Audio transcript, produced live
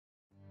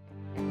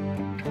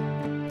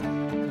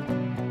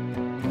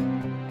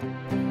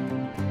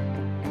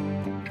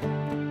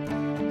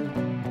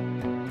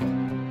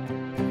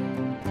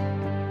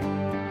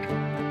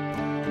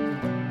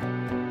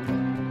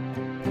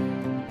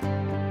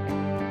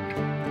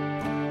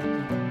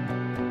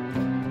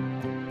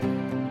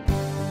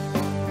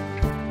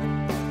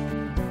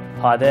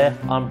Hi there,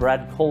 I'm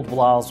Brad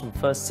Caldwell.Eyles from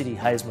First City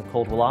Hasemer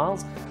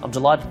Caldwell.Eyles. I'm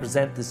delighted to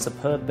present this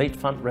superb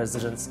beachfront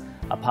residence,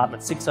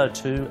 apartment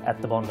 602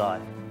 at the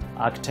Bondi.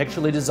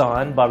 Architecturally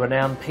designed by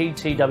renowned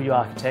PTW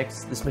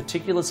architects, this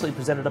meticulously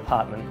presented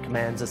apartment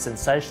commands a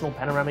sensational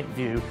panoramic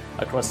view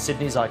across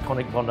Sydney's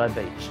iconic Bondi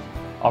Beach,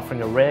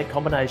 offering a rare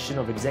combination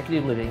of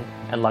executive living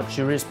and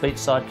luxurious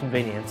beachside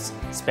convenience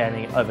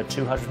spanning over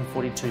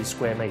 242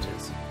 square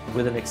metres.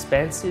 With an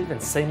expansive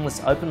and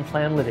seamless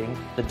open-plan living,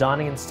 the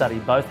dining and study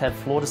both have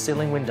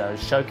floor-to-ceiling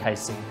windows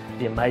showcasing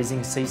the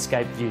amazing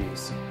seascape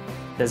views.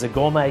 There's a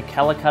gourmet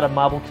Calacatta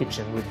marble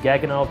kitchen with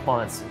Gaggenau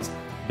appliances,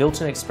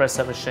 built-in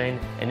espresso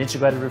machine and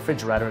integrated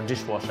refrigerator and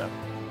dishwasher.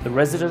 The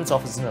residence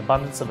offers an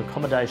abundance of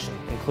accommodation,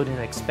 including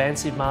an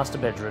expansive master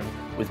bedroom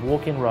with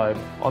walk-in robe,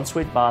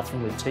 ensuite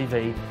bathroom with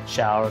TV,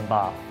 shower and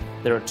bath.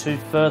 There are two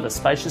further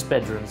spacious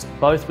bedrooms,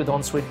 both with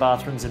ensuite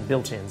bathrooms and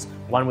built-ins,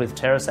 one with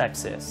terrace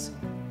access.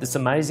 This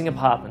amazing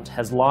apartment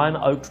has lime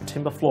oak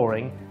timber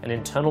flooring, an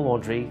internal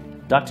laundry,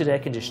 ducted air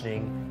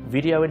conditioning,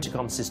 video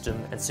intercom system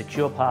and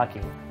secure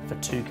parking for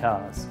 2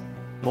 cars.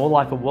 More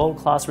like a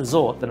world-class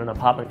resort than an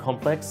apartment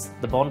complex,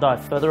 the Bondi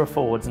further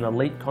affords an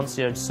elite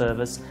concierge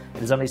service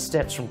and is only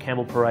steps from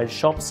Campbell Parade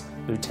shops,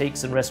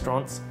 boutiques and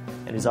restaurants,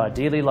 and is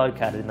ideally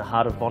located in the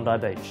heart of Bondi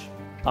Beach.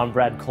 I'm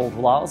Brad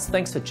Caldwell-Eyles.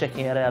 Thanks for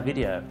checking out our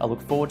video. I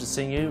look forward to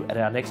seeing you at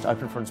our next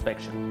Open for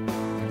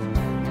Inspection.